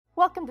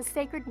Welcome to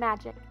Sacred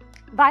Magic.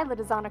 Violet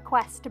is on a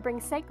quest to bring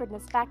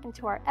sacredness back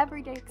into our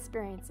everyday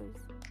experiences.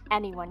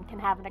 Anyone can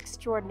have an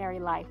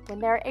extraordinary life when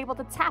they're able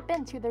to tap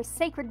into their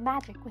sacred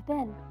magic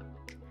within.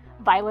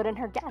 Violet and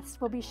her guests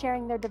will be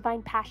sharing their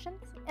divine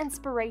passions,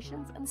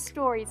 inspirations, and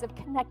stories of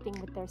connecting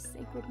with their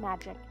sacred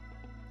magic.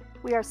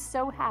 We are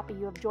so happy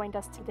you have joined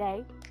us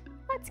today.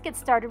 Let's get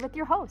started with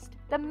your host,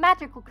 the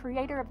magical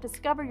creator of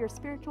Discover Your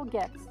Spiritual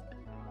Gifts,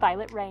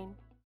 Vialet Rayne.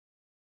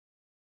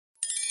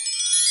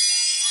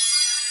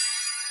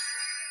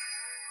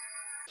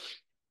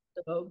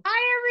 Hi,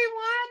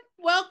 everyone.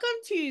 Welcome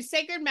to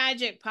Sacred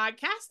Magic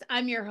Podcast.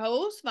 I'm your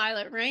host,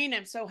 Vialet Rayne.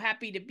 I'm so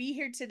happy to be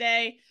here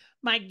today.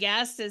 My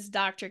guest is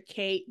Dr.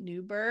 Kate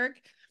Newburgh.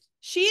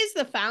 She is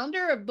the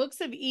founder of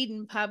Books of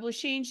Eden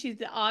Publishing. She's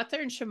the author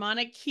and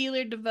shamanic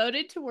healer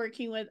devoted to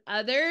working with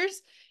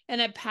others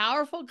in a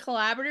powerful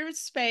collaborative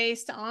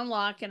space to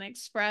unlock and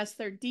express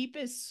their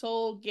deepest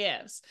soul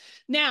gifts.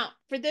 Now,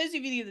 for those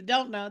of you that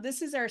don't know,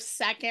 this is our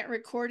second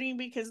recording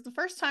because the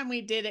first time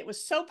we did it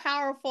was so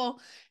powerful.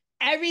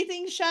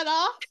 Everything shut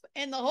off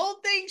and the whole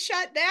thing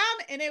shut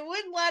down and it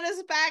wouldn't let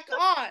us back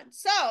on.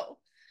 So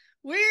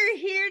we're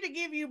here to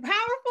give you powerful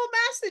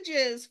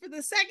messages for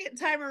the second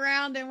time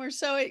around. And we're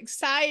so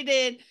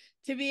excited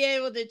to be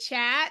able to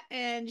chat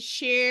and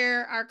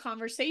share our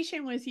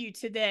conversation with you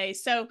today.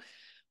 So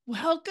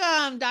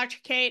welcome, Dr.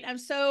 Kate. I'm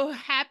so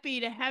happy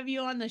to have you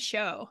on the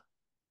show.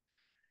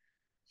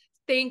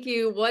 Thank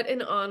you. What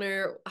an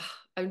honor.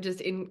 I'm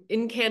just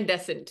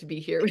incandescent to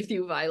be here with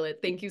you, Violet.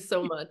 Thank you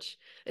so much.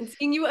 And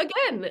seeing you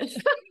again.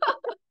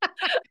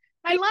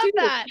 I love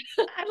that.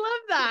 I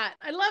love that.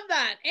 I love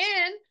that.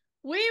 And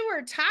we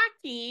were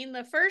talking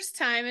the first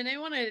time, and I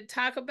wanted to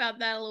talk about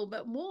that a little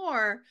bit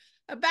more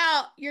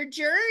about your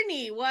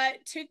journey.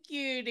 What took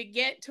you to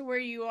get to where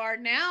you are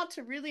now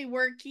to really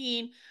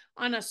working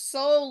on a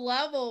soul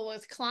level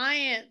with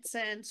clients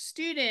and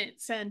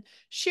students, and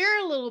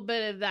share a little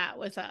bit of that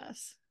with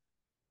us.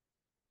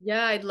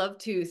 Yeah, I'd love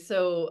to.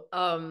 So,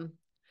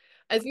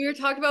 as we were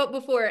talking about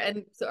before,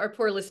 and so our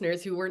poor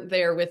listeners who weren't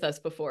there with us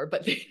before,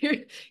 but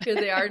here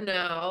they are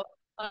now.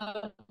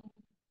 I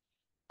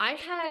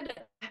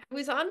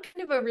was on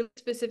kind of a really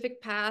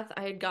specific path.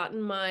 I had gotten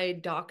my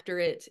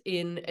doctorate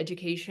in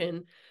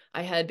education.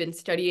 I had been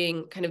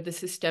studying kind of the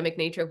systemic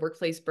nature of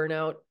workplace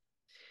burnout.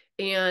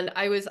 And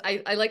I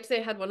like to say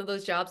I had one of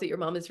those jobs that your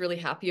mom is really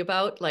happy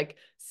about, like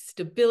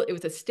stability. It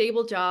was a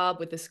stable job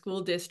with a school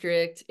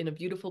district in a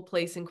beautiful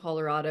place in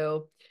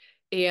Colorado.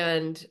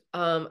 And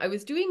I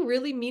was doing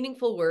really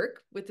meaningful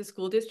work with the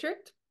school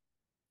district.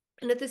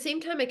 And at the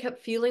same time, I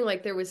kept feeling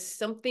like there was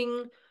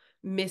something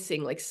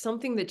missing, like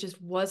something that just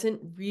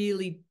wasn't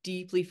really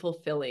deeply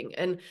fulfilling.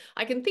 And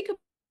I can think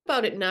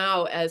about it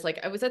now as like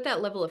I was at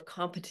that level of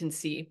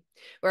competency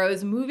where I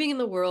was moving in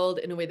the world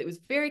in a way that was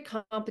very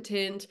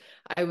competent.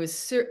 I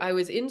was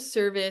in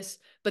service,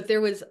 but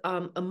there was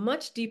a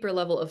much deeper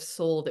level of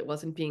soul that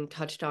wasn't being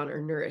touched on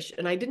or nourished.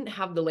 And I didn't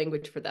have the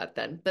language for that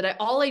then, but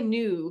all I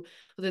knew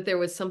was that there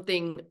was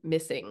something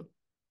missing.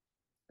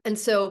 And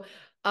so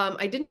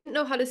I didn't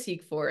know how to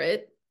seek for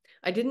it.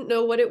 I didn't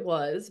know what it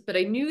was, but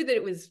I knew that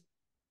it was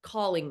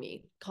calling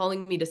me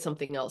to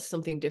something else,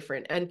 something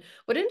different. And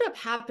what ended up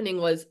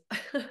happening was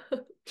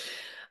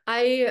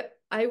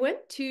I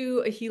went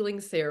to a healing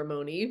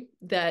ceremony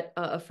that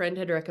a friend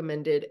had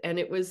recommended, and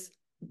it was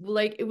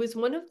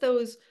one of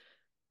those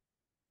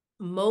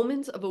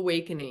moments of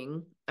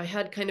awakening. I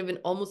had kind of an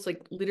almost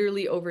like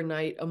literally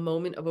overnight a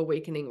moment of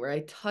awakening where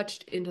I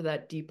touched into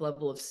that deep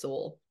level of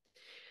soul.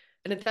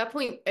 And at that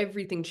point,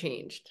 everything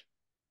changed,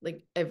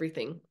 like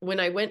everything.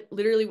 When I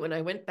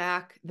went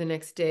back the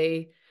next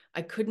day,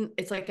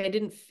 it's like I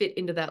didn't fit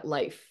into that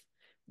life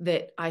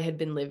that I had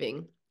been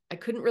living. I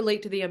couldn't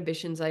relate to the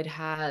ambitions I'd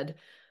had.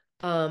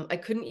 I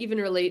couldn't even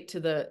relate to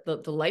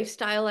the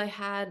lifestyle I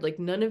had. Like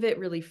none of it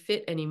really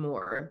fit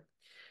anymore.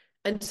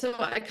 And so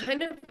I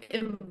kind of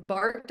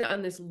embarked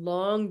on this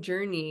long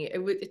journey.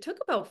 It took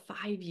about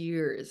 5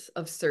 years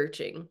of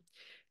searching.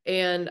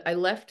 And I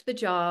left the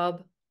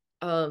job.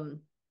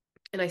 And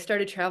I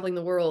started traveling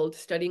the world,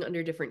 studying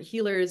under different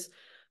healers,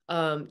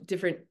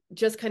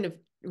 just kind of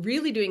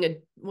really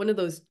doing one of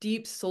those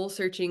deep soul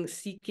searching,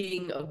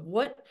 seeking of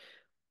what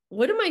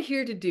am I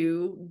here to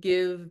do,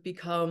 give,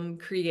 become,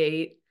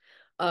 create.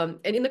 And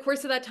in the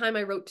course of that time,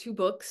 I wrote 2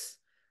 books,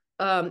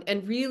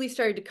 and really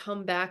started to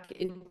come back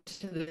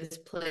into this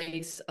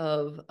place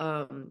of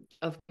kind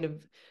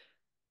of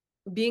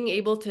being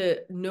able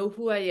to know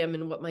who I am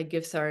and what my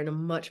gifts are in a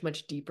much,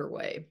 much deeper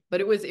way.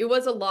 But it was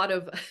a lot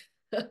of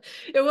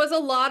it was a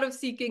lot of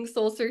seeking,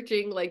 soul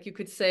searching, like you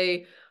could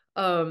say.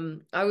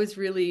 I was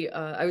really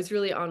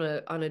on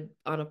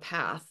a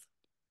path.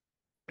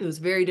 It was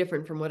very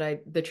different from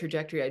the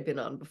trajectory I'd been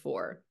on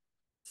before.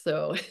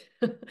 So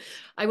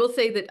I will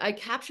say that I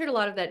captured a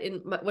lot of that in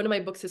one of my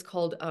books is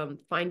called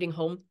Finding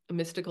Home, a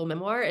Mystical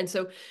Memoir. And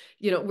so,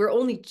 we're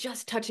only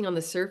just touching on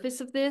the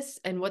surface of this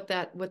and what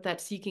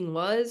that seeking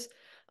was,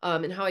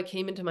 and how I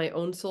came into my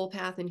own soul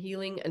path and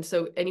healing. And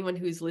so anyone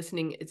who's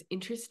listening is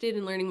interested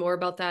in learning more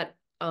about that,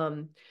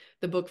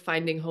 the book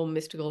Finding Home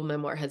Mystical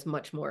Memoir has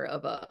much more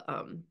of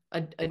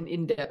an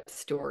in-depth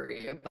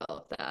story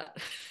about that.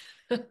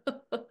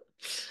 Well,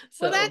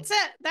 So that's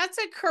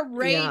a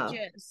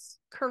yeah.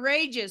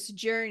 courageous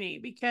journey,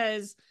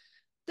 because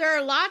there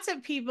are lots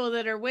of people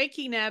that are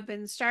waking up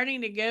and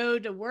starting to go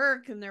to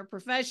work in their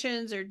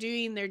professions or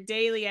doing their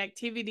daily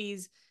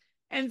activities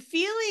and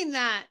feeling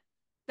that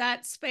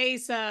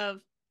space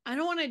of, I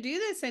don't want to do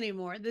this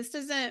anymore. This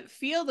doesn't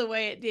feel the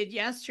way it did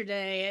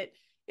yesterday.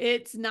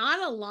 It's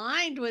not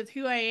aligned with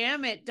who I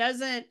am. It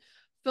doesn't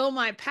fill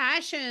my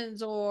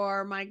passions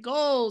or my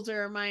goals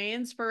or my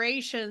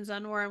inspirations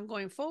on where I'm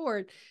going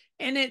forward.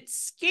 And it's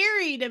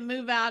scary to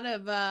move out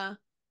of a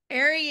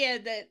area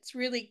that's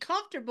really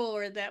comfortable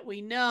or that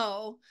we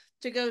know,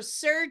 to go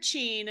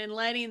searching and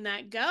letting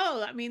that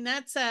go. I mean,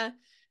 that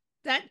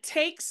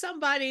takes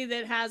somebody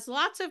that has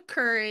lots of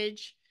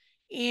courage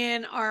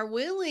and are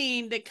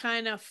willing to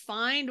kind of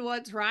find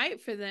what's right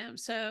for them.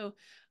 So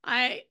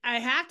I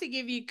have to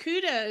give you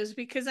kudos,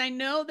 because I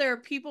know there are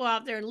people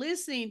out there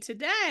listening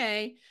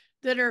today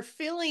that are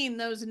feeling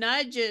those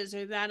nudges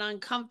or that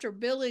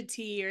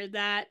uncomfortability or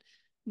that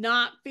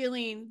not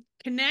feeling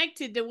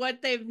connected to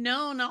what they've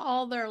known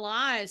all their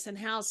lives, and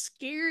how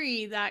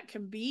scary that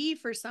can be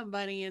for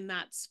somebody in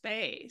that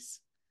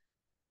space.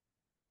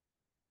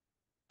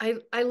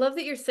 I love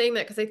that you're saying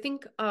that, because I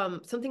think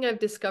something I've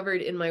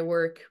discovered in my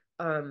work,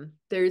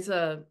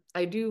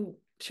 I do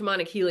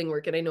shamanic healing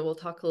work, and I know we'll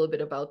talk a little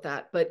bit about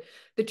that, but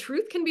the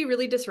truth can be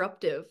really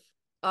disruptive.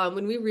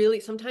 When we really,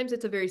 sometimes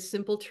it's a very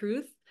simple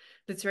truth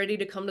that's ready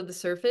to come to the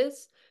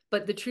surface,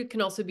 but the truth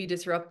can also be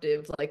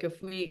disruptive. Like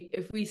if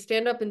we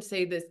stand up and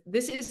say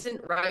this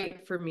isn't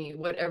right for me,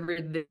 whatever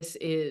this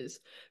is,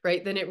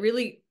 right? Then it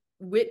really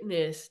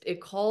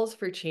it calls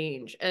for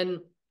change. And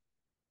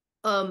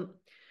I'm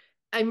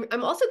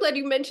also glad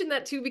you mentioned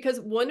that too,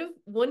 because one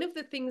of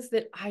the things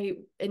that I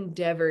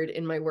endeavored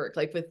in my work,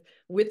 like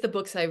with the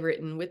books I've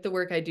written, with the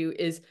work I do,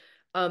 is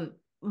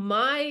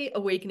my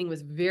awakening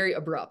was very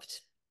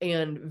abrupt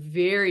and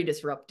very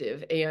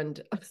disruptive. And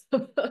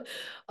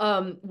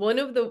one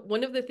of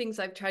the things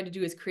I've tried to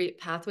do is create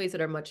pathways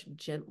that are much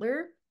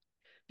gentler,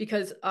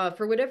 because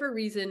for whatever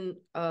reason,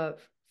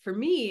 for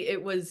me,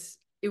 it was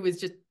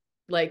just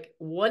like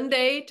one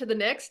day to the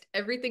next,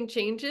 everything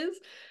changes.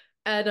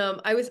 And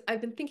I've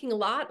been thinking a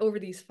lot over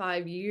these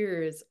 5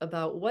 years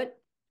about what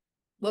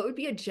would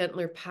be a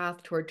gentler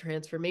path toward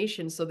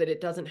transformation, so that it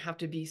doesn't have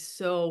to be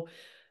so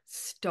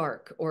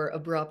stark or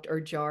abrupt or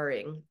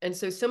jarring. And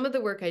so some of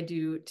the work I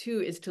do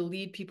too is to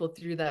lead people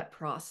through that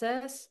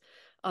process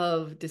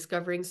of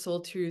discovering soul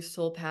truth,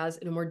 soul paths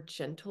in a more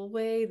gentle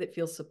way that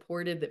feels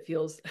supported, that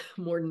feels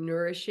more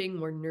nourishing,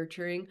 more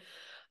nurturing,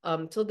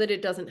 so that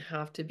it doesn't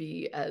have to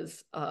be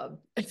as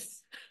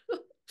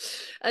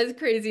as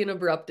crazy and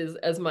abrupt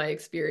as my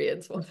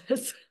experience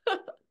was.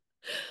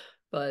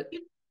 But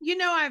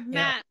I've yeah.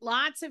 met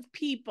lots of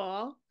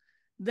people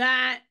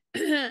that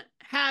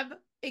have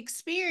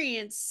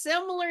experienced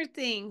similar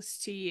things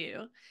to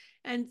you.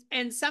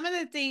 And some of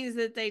the things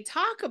that they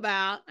talk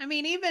about, I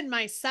mean, even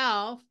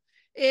myself,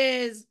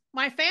 is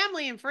my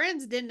family and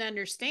friends didn't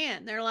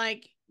understand. They're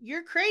like,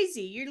 you're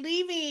crazy. You're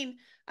leaving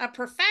a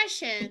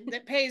profession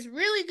that pays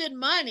really good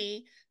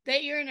money,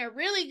 that you're in a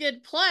really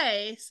good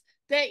place,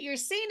 that you're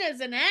seen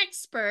as an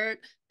expert,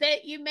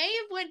 that you may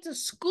have went to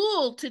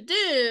school to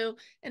do,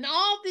 and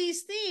all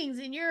these things,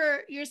 and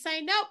you're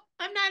saying, nope,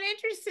 I'm not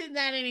interested in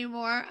that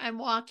anymore, I'm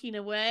walking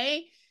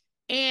away.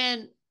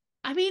 And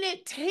I mean,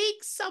 it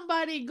takes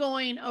somebody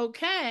going,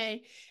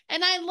 okay.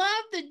 And I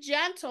love the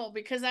gentle,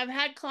 because I've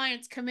had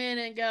clients come in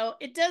and go,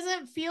 it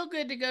doesn't feel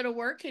good to go to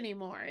work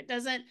anymore, it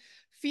doesn't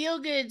feel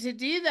good to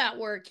do that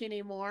work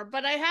anymore,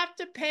 but I have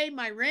to pay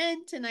my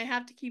rent, and I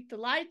have to keep the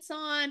lights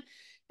on,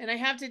 and I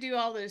have to do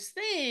all those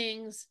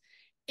things.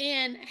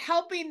 And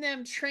helping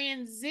them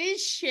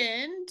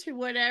transition to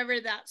whatever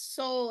that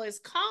soul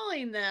is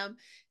calling them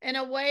in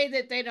a way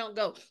that they don't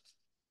go,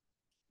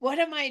 what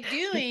am I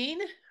doing?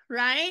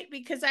 Right?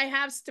 Because I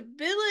have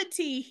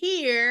stability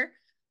here,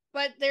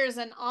 but there's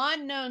an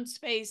unknown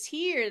space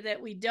here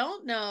that we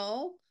don't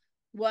know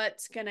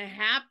what's going to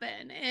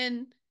happen.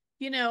 And,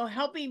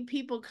 helping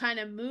people kind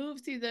of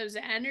move through those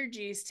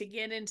energies to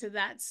get into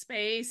that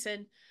space.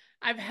 And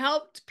I've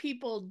helped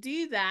people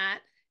do that.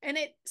 And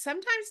it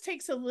sometimes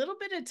takes a little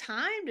bit of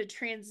time to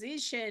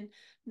transition.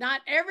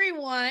 Not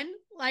everyone,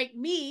 like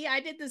me, I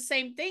did the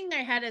same thing.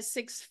 I had a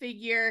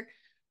 6-figure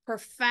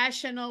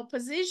professional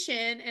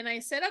position, and I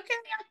said, okay,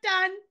 I'm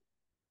done.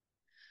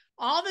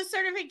 All the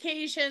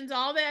certifications,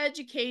 all the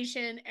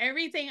education,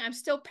 everything, I'm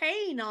still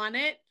paying on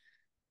it,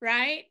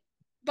 right?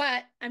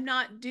 But I'm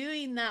not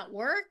doing that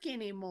work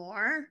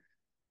anymore.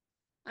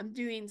 I'm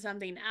doing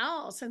something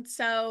else. And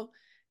so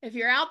if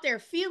you're out there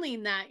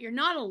feeling that, you're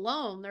not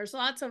alone. There's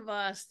lots of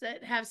us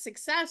that have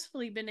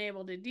successfully been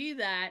able to do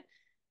that.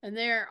 And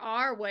there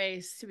are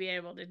ways to be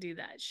able to do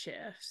that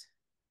shift.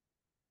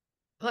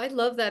 I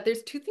love that.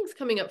 There's two things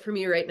coming up for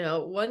me right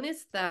now. One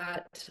is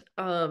that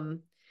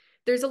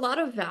there's a lot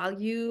of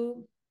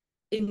value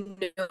in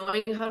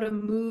knowing how to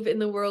move in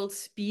the world,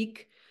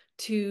 speak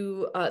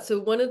so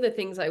one of the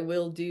things I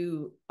will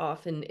do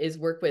often is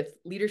work with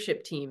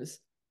leadership teams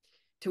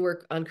to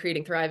work on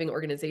creating thriving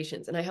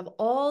organizations. And I have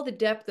all the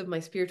depth of my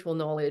spiritual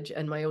knowledge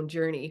and my own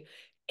journey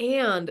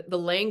and the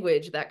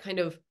language, that kind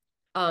of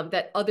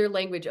that other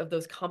language of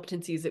those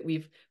competencies that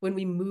when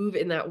we move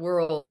in that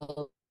world,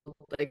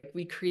 like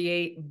we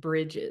create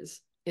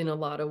bridges in a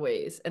lot of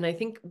ways. And I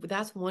think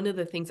that's one of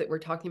the things that we're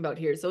talking about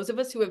here is those of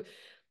us who have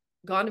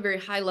gone to very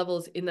high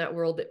levels in that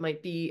world that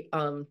might be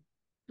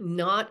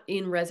not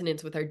in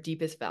resonance with our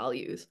deepest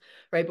values,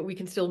 right? But we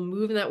can still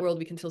move in that world.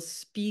 We can still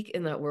speak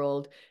in that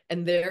world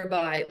and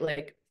thereby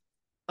like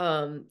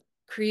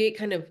create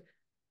kind of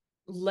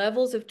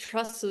levels of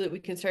trust so that we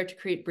can start to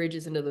create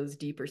bridges into those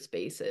deeper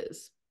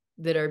spaces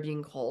that are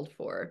being called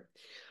for.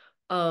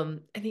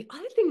 And the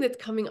other thing that's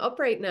coming up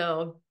right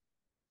now,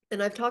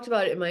 and I've talked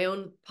about it in my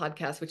own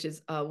podcast, which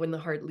is When the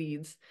Heart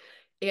Leads.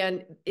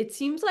 And it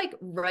seems like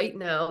right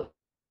now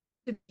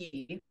to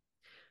be,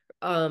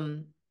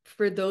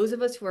 for those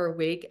of us who are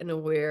awake and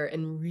aware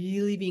and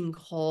really being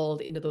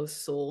called into those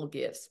soul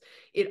gifts,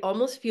 it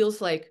almost feels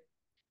like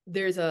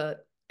there's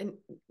and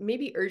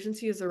maybe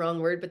urgency is the wrong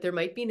word, but there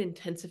might be an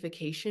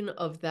intensification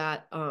of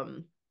that,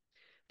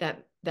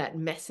 that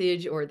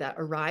message or that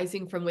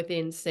arising from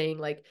within saying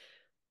like,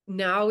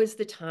 now is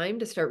the time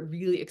to start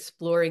really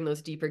exploring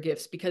those deeper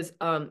gifts, because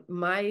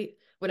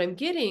what I'm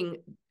getting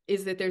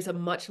is that there's a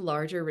much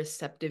larger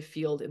receptive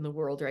field in the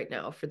world right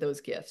now for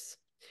those gifts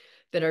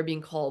that are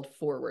being called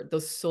forward,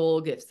 those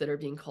soul gifts that are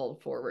being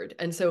called forward.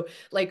 And so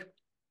like,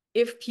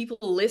 if people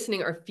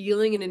listening are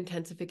feeling an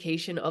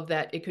intensification of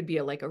that, it could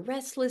be like a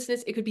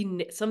restlessness, it could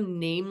be some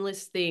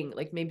nameless thing,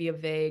 like maybe a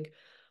vague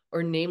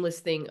or nameless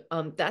thing.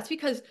 That's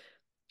because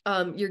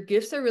your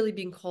gifts are really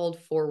being called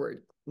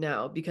forward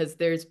now, because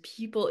there's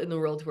people in the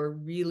world who are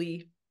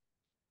really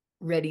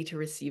ready to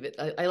receive it.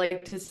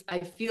 I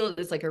feel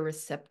it's like a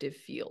receptive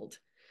field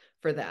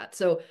for that.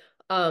 So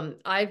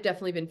I've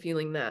definitely been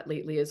feeling that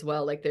lately as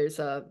well. Like there's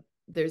an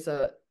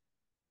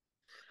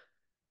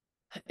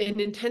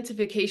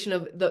intensification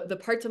of the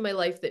parts of my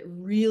life that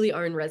really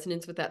are in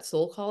resonance with that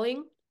soul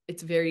calling.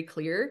 It's very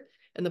clear.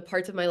 And the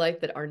parts of my life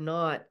that are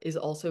not is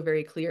also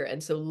very clear.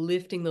 And so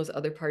lifting those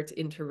other parts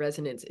into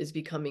resonance is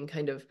becoming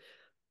kind of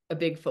a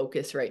big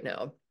focus right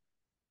now.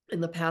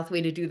 And the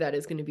pathway to do that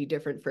is going to be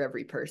different for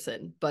every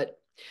person. But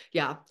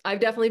yeah, I've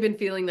definitely been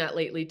feeling that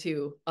lately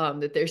too.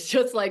 That there's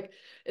just like,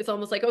 it's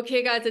almost like,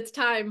 okay, guys, it's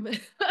time,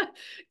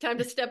 time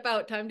to step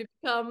out, time to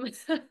become,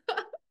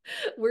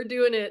 we're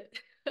doing it.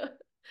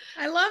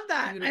 I love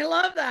that. Beautiful. I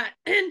love that.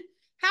 And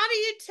how do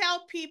you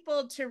tell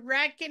people to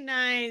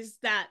recognize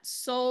that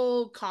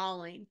soul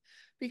calling?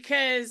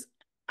 Because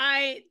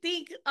I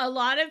think a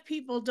lot of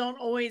people don't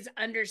always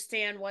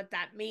understand what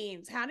that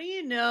means. How do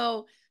you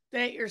know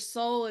that your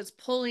soul is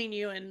pulling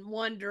you in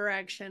one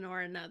direction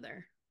or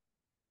another?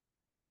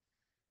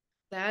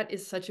 That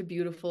is such a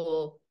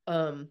beautiful,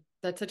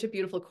 that's such a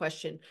beautiful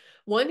question.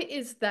 One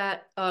is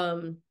that,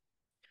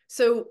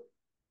 so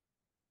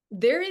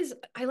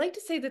I like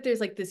to say that there's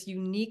like this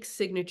unique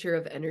signature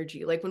of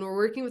energy. Like when we're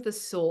working with a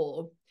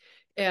soul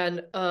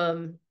and,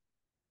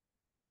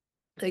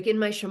 like in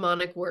my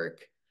shamanic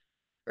work,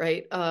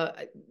 right?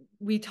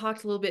 We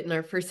talked a little bit in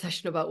our first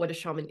session about what a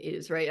shaman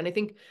is, right? And I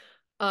think,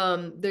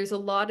 there's a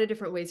lot of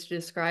different ways to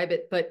describe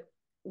it, but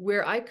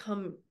where I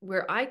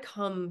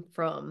come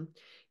from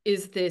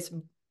is this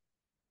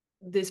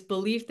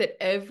belief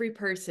that every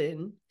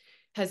person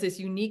has this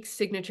unique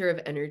signature of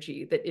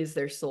energy that is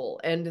their soul.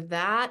 And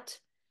that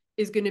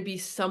is going to be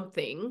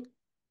something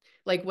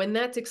like when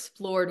that's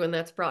explored, when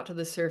that's brought to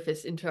the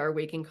surface into our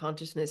waking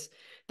consciousness,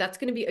 that's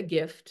going to be a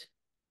gift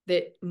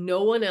that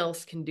no one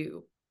else can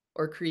do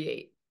or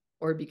create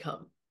or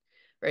become,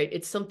 right?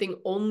 It's something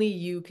only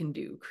you can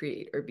do,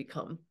 create, or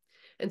become.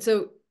 And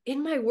so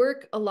in my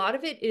work, a lot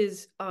of it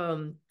is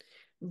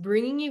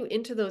bringing you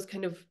into those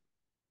kind of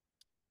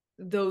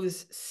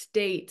those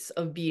states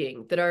of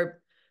being that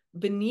are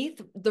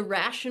beneath the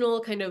rational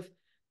kind of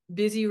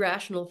busy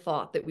rational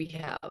thought that we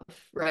have,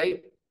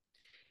 right?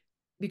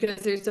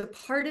 Because there's a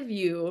part of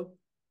you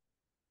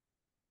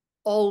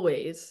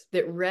always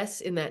that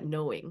rests in that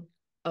knowing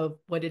of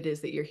what it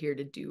is that you're here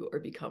to do or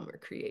become or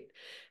create.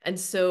 And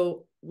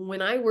so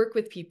when I work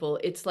with people,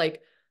 it's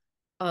like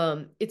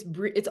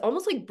it's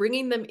almost like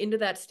bringing them into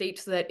that state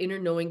so that inner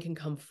knowing can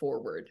come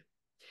forward.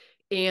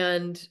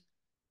 And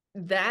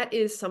that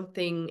is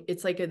something,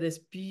 it's like this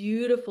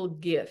beautiful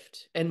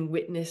gift and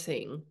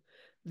witnessing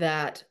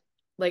that,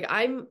 like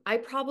I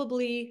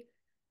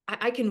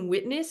can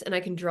witness and I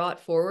can draw it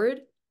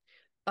forward,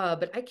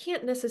 but I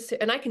can't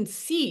necessarily, and I can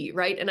see,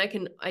 right? And I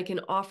can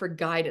offer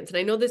guidance. And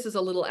I know this is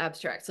a little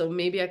abstract, so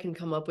maybe I can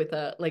come up with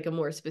a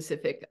more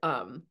specific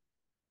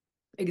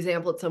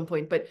example at some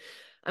point, but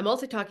I'm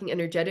also talking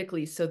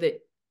energetically so that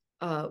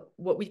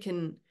what we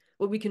can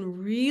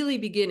really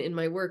begin in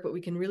my work, what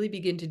we can really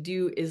begin to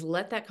do is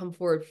let that come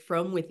forward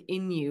from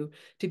within you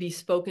to be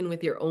spoken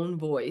with your own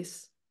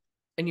voice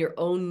and your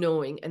own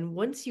knowing. And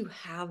once you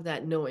have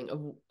that knowing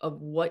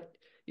of what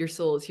your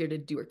soul is here to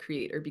do or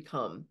create or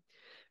become,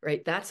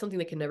 right? That's something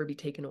that can never be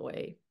taken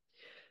away.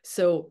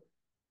 So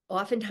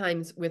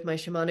oftentimes with my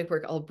shamanic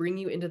work, I'll bring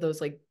you into those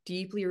like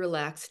deeply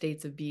relaxed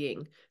states of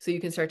being. So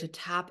you can start to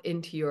tap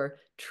into your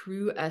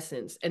true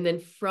essence. And then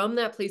from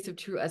that place of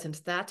true essence,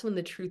 that's when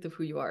the truth of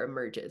who you are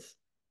emerges,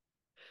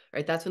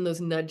 right? That's when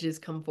those nudges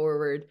come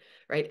forward,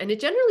 right? And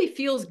it generally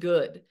feels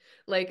good.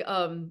 Like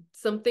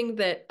something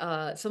that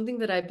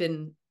I've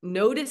been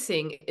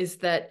noticing is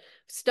that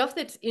stuff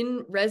that's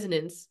in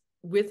resonance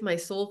with my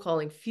soul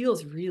calling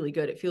feels really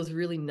good. It feels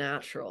really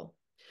natural.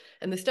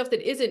 And the stuff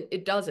that isn't,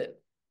 it doesn't.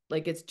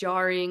 Like it's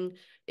jarring,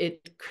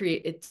 it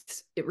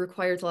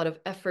requires a lot of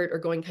effort or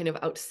going kind of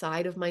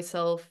outside of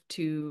myself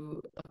to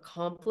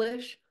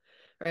accomplish,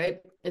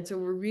 right? And so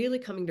we're really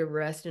coming to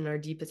rest in our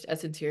deepest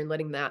essence here and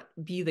letting that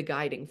be the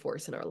guiding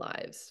force in our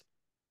lives.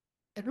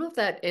 I don't know if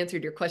that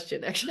answered your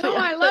question, actually. No,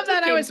 I love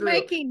that. I was through.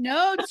 making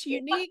notes,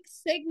 unique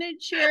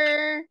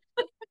signature,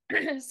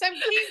 some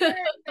keywords,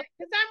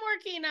 because I'm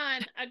working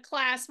on a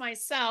class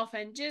myself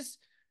and just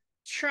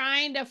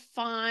trying to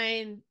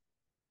find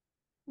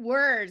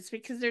words,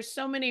 because there's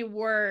so many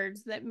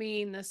words that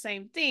mean the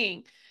same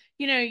thing.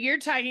 You know, you're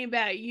talking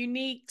about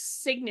unique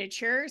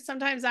signature.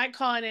 Sometimes I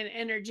call it an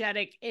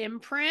energetic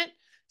imprint.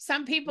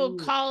 Some people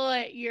call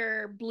it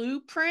your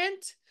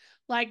blueprint,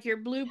 like your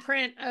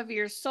blueprint of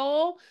your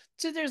soul.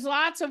 So there's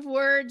lots of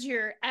words,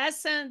 your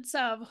essence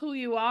of who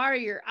you are,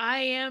 your I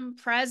am,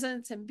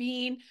 presence, and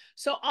being.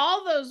 So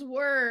all those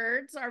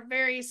words are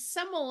very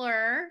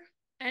similar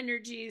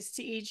energies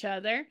to each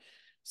other.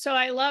 So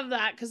I love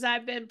that, because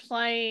I've been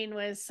playing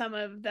with some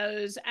of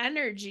those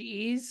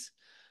energies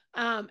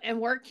and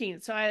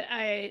working. So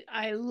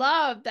I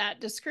love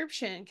that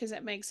description, because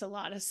it makes a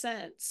lot of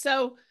sense.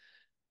 So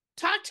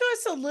talk to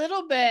us a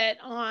little bit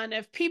on,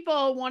 if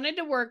people wanted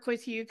to work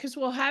with you, because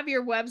we'll have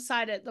your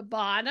website at the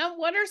bottom.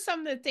 What are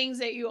some of the things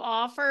that you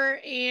offer,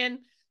 and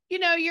you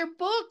know, your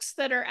books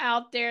that are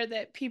out there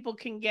that people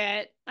can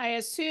get? I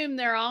assume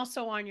they're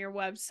also on your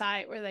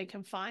website where they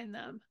can find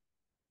them.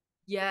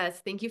 Yes,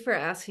 thank you for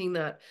asking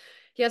that.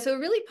 Yeah, so a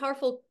really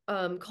powerful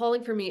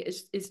calling for me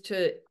is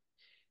to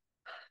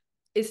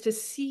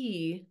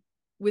see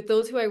with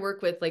those who I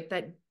work with, like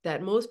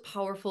that most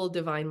powerful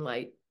divine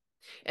light.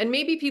 And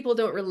maybe people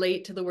don't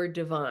relate to the word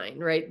divine,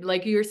 right?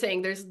 Like you were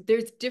saying,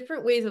 there's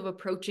different ways of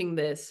approaching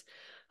this.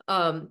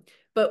 Um,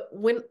 but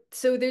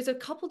so there's a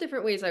couple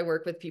different ways I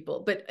work with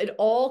people, but it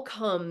all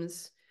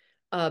comes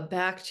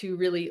back to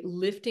really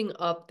lifting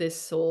up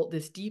this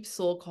deep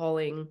soul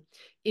calling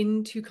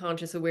into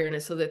conscious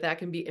awareness, so that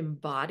can be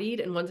embodied.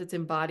 And once it's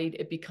embodied,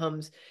 it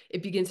begins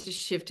to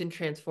shift and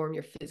transform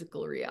your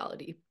physical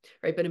reality,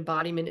 right? But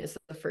embodiment is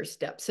the first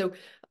step. So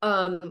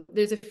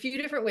there's a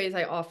few different ways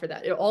I offer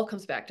that. It all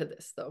comes back to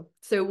this, though.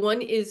 So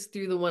one is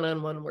through the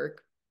one-on-one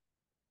work.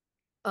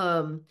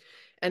 And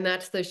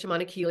that's the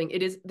shamanic healing.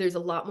 There's a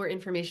lot more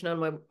information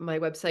on my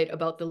website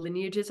about the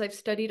lineages I've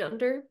studied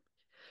under.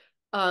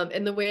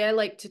 And the way I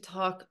like to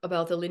talk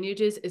about the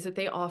lineages is that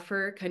they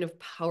offer kind of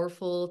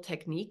powerful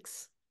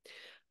techniques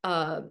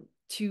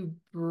to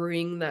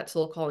bring that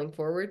soul calling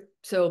forward.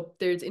 So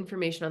there's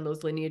information on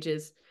those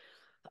lineages,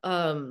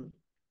 the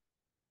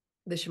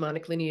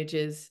shamanic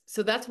lineages.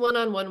 So that's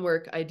one-on-one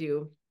work I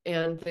do,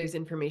 and there's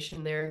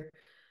information there.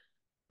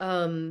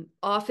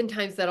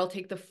 Oftentimes that'll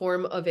take the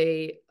form of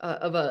a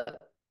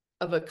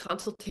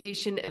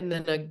consultation, and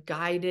then a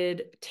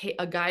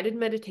guided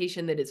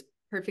meditation that is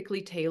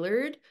perfectly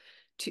tailored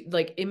to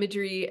like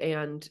imagery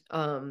and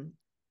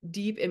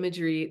deep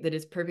imagery that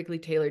is perfectly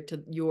tailored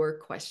to your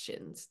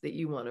questions that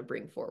you want to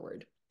bring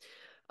forward,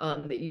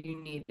 that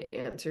you need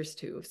answers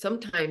to.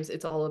 Sometimes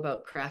it's all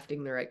about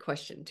crafting the right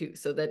question too,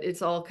 so that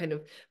it's all kind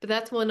of, but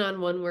that's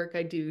one-on-one work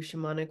I do,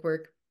 shamanic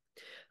work.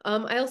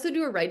 I also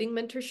do a writing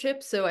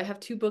mentorship. So I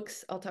have 2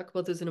 books. I'll talk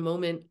about those in a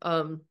moment.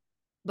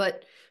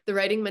 But the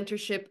writing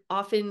mentorship,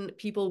 often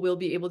people will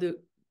be able to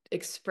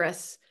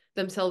express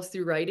themselves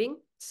through writing.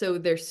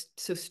 So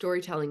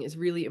storytelling is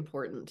really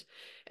important.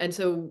 And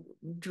so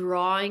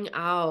drawing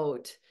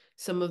out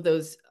some of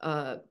those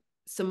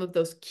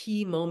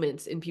key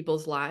moments in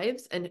people's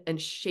lives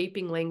and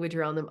shaping language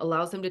around them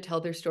allows them to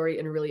tell their story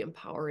in a really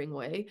empowering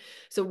way.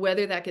 So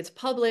whether that gets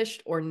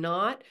published or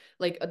not,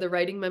 like the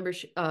writing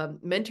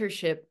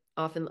mentorship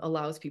often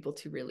allows people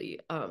to really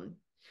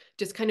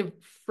just kind of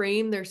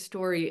frame their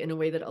story in a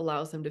way that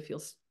allows them to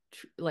feel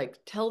like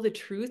tell the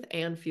truth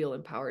and feel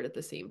empowered at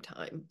the same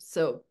time.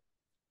 So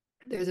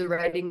there's a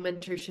writing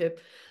mentorship.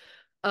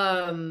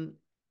 And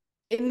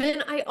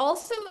then I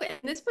also, and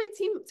this might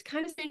seem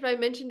kind of strange, but I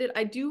mentioned it,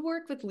 I do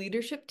work with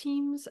leadership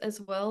teams as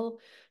well.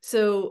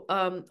 So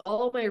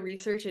all of my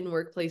research in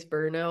workplace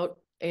burnout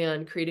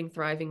and creating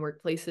thriving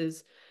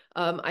workplaces,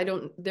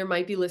 there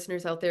might be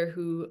listeners out there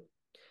who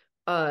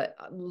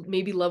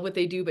maybe love what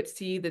they do, but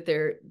see that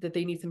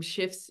they need some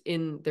shifts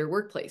in their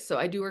workplace. So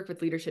I do work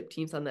with leadership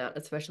teams on that,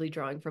 especially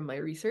drawing from my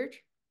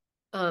research.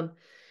 So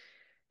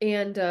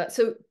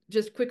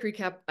just quick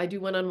recap, I do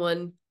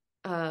one-on-one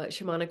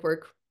shamanic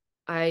work.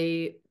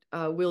 I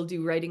will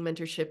do writing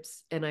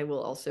mentorships, and I will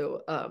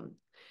also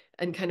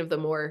and kind of the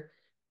more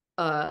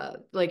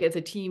like as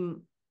a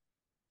team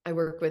I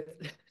work with,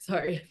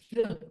 sorry,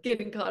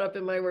 getting caught up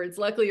in my words.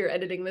 Luckily, you're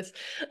editing this.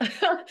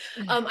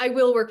 I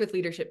will work with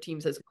leadership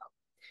teams as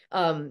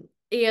well.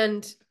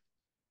 And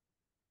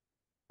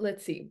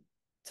let's see.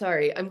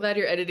 Sorry, I'm glad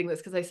you're editing this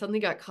because I suddenly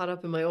got caught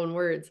up in my own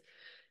words.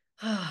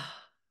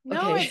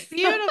 No, Okay. it's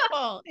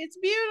beautiful. It's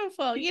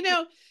beautiful. You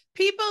know,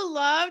 people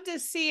love to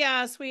see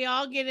us. We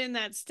all get in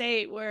that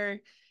state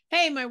where,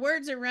 hey, my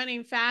words are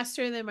running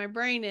faster than my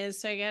brain is,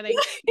 so I got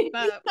to keep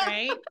up,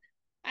 right?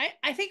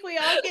 I think we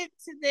all get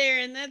to there,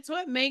 and that's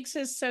what makes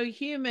us so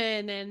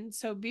human and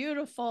so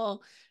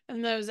beautiful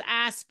in those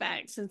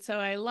aspects. And so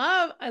I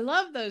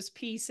love those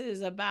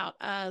pieces about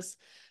us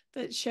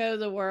that show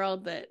the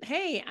world that,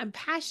 hey, I'm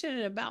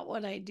passionate about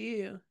what I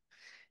do,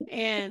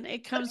 and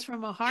it comes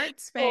from a heart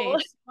Oh,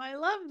 space. I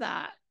love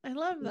that. I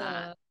love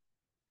that.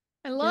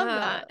 yeah. I love Yeah.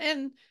 that.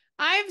 And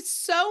I've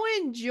so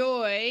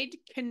enjoyed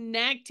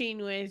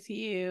connecting with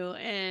you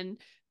and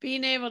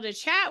being able to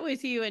chat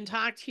with you and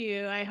talk to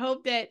you. I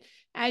hope that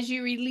as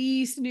you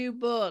release new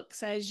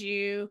books, as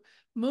you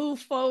move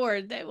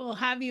forward, that we'll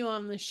have you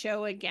on the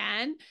show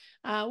again.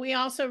 We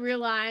also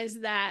realize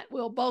that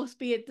we'll both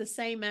be at the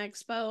same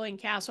expo in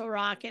Castle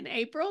Rock in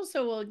April,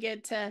 so we'll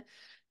get to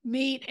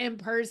meet in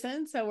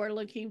person. So we're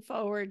looking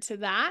forward to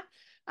that.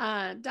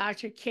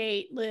 Dr.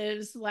 Kate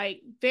lives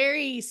like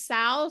very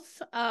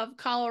south of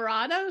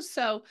Colorado.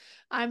 So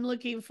I'm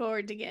looking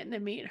forward to getting to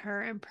meet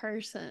her in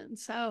person.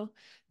 So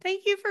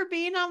thank you for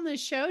being on the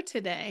show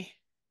today.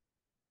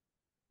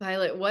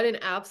 Violet, what an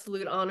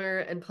absolute honor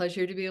and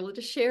pleasure to be able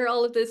to share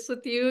all of this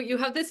with you. You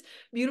have this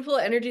beautiful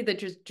energy that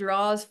just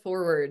draws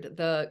forward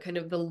the kind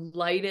of the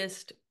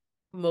lightest,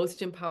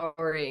 most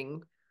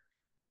empowering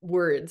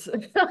words.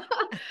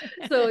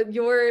 So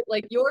your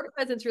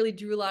presence really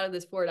drew a lot of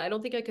this forward. I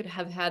don't think I could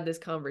have had this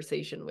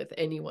conversation with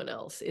anyone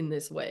else in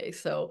this way.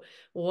 So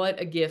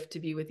what a gift to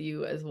be with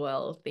you as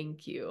well.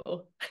 Thank you.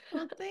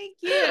 Well, thank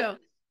you.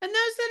 And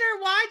those that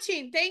are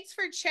watching, thanks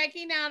for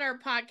checking out our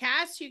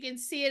podcast. You can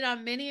see it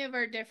on many of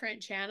our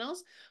different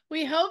channels.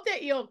 We hope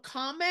that you'll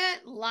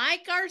comment,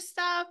 like our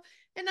stuff,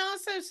 and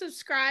also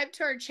subscribe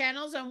to our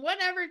channels on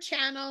whatever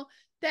channel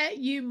that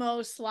you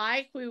most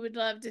like. We would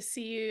love to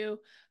see you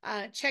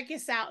check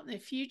us out in the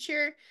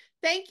future.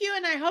 Thank you,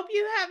 and I hope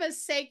you have a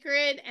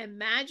sacred and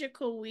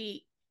magical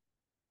week.